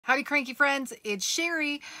Howdy cranky friends, it's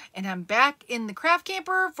Cheri and I'm back in the craft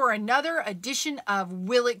camper for another edition of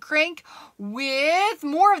Will It Crank with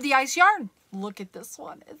more of the ice yarn. Look at this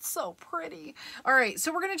one, it's so pretty. All right,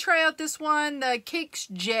 so we're gonna try out this one, the Cakes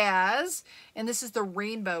Jazz, and this is the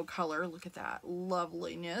rainbow color. Look at that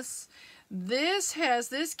loveliness. This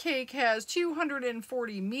cake has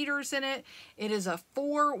 240 meters in it. It is a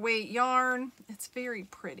 4-weight yarn. It's very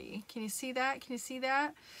pretty. Can you see that? Can you see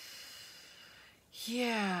that?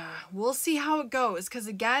 Yeah, we'll see how it goes, because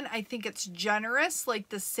again, I think it's generous, like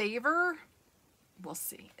the Savor. We'll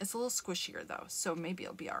see. It's a little squishier though, so maybe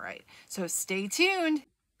it'll be all right. So stay tuned.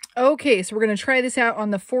 Okay, so we're going to try this out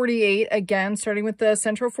on the 48 again, starting with the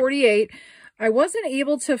Sentro 48. I wasn't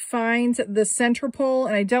able to find the center pole,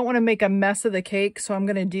 and I don't want to make a mess of the cake, so I'm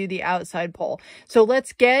going to do the outside pole. So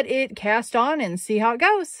let's get it cast on and see how it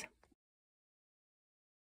goes.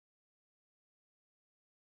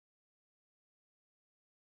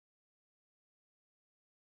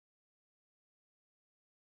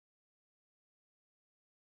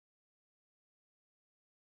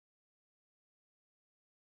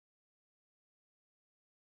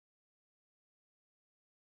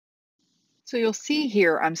 So you'll see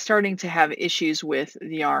here, I'm starting to have issues with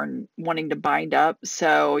the yarn wanting to bind up.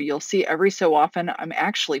 So you'll see every so often, I'm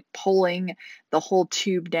actually pulling the whole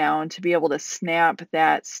tube down to be able to snap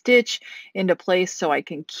that stitch into place so I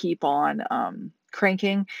can keep on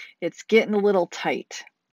cranking. It's getting a little tight.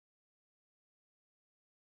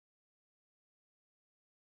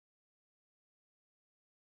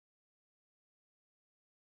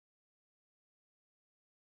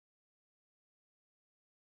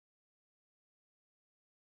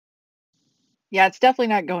 Yeah, it's definitely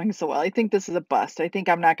not going so well. I think this is a bust. I think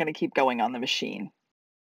I'm not going to keep going on the machine.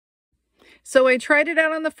 So I tried it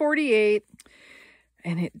out on the 48,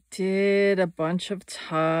 and it did a bunch of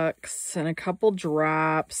tucks and a couple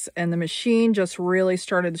drops, and the machine just really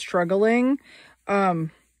started struggling.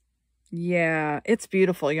 Yeah, it's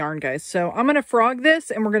beautiful yarn, guys. So I'm going to frog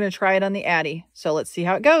this, and we're going to try it on the Addi. So let's see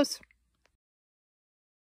how it goes.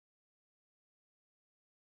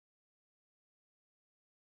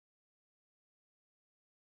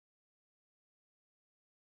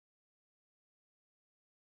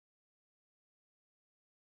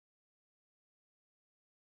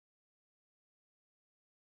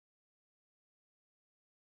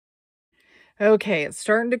 Okay, it's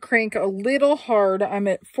starting to crank a little hard. I'm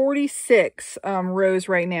at 46 rows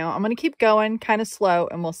right now. I'm going to keep going kind of slow,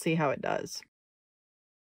 and we'll see how it does.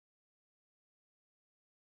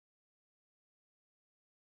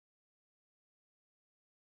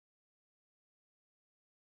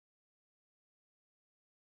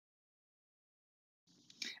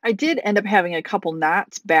 I did end up having a couple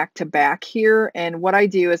knots back to back here, and what I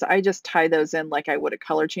do is I just tie those in like I would a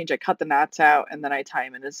color change. I cut the knots out and then I tie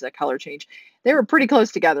them in as a color change. They were pretty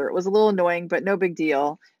close together. It was a little annoying, but no big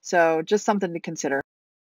deal. So just something to consider.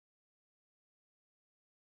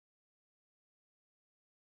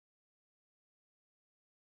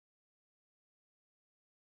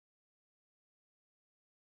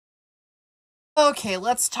 Okay,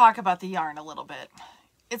 let's talk about the yarn a little bit.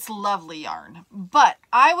 It's lovely yarn, but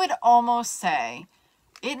I would almost say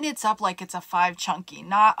it knits up like it's a 5 chunky,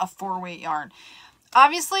 not a 4-weight yarn.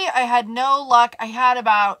 Obviously, I had no luck. I had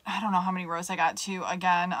about, I don't know how many rows I got to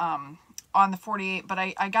again on the 48, but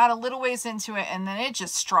I got a little ways into it, and then it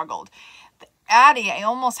just struggled. The Addi, I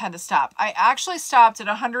almost had to stop. I actually stopped at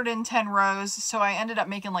 110 rows, so I ended up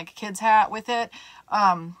making like a kid's hat with it.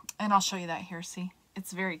 And I'll show you that here, see?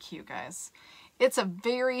 It's very cute, guys. It's a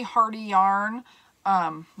very hardy yarn.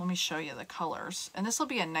 Let me show you the colors. And this will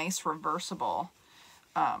be a nice reversible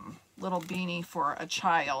little beanie for a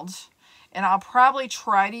child. And I'll probably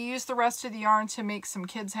try to use the rest of the yarn to make some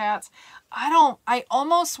kids' hats. I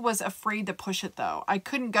almost was afraid to push it though. I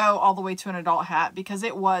couldn't go all the way to an adult hat because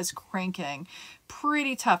it was cranking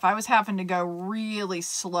pretty tough. I was having to go really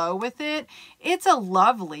slow with it. It's a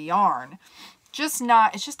lovely yarn.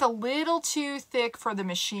 It's just a little too thick for the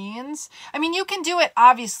machines. I mean, you can do it,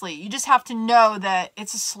 obviously. You just have to know that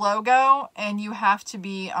it's a slow go, and you have to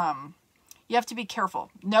be careful.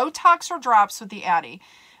 No tucks or drops with the Addi,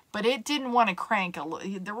 but it didn't want to crank.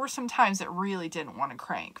 There were some times it really didn't want to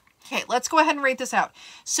crank. Okay, let's go ahead and rate this out.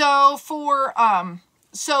 So for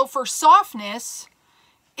softness,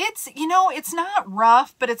 it's, it's not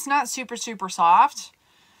rough, but it's not super, super soft.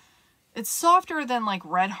 It's softer than like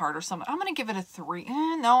Red Heart or something. I'm going to give it a 3.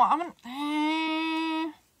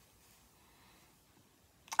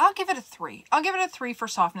 I'll give it a 3. I'll give it a 3 for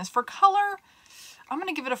softness. For color, I'm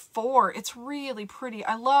going to give it a 4. It's really pretty.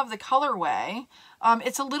 I love the colorway.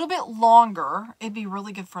 It's a little bit longer. It'd be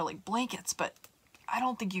really good for like blankets, but I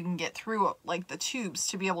don't think you can get through like the tubes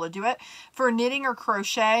to be able to do it. For knitting or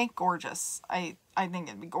crochet, gorgeous. I think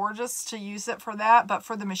it'd be gorgeous to use it for that, but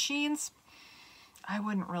for the machines, I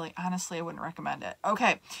wouldn't really, honestly, I wouldn't recommend it.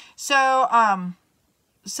 Okay, so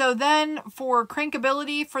so then for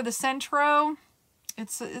crankability for the Sentro,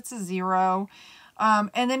 it's a 0.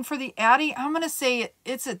 And then for the Addi, I'm going to say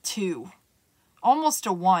it's a 2. Almost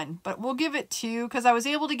a 1, but we'll give it 2 because I was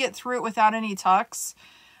able to get through it without any tucks.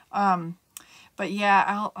 But yeah,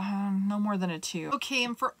 I'll no more than a 2. Okay,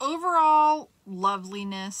 and for overall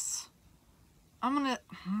loveliness, I'm gonna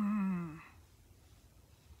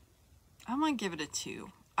give it a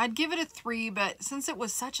 2. I'd give it a 3, but since it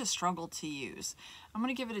was such a struggle to use, I'm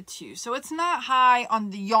gonna give it a 2. So it's not high on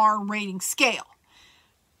the yarn rating scale,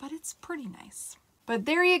 but it's pretty nice. But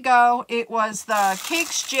there you go. It was the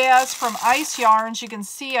Cakes Jazz from Ice Yarns. You can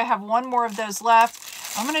see I have one more of those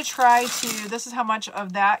left. I'm going to try to, this is how much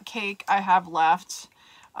of that cake I have left.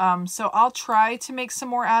 So I'll try to make some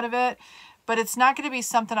more out of it, but it's not going to be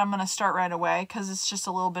something I'm going to start right away because it's just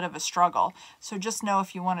a little bit of a struggle. So just know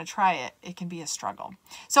if you want to try it, it can be a struggle.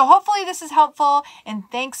 So hopefully this is helpful, and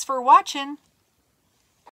thanks for watching.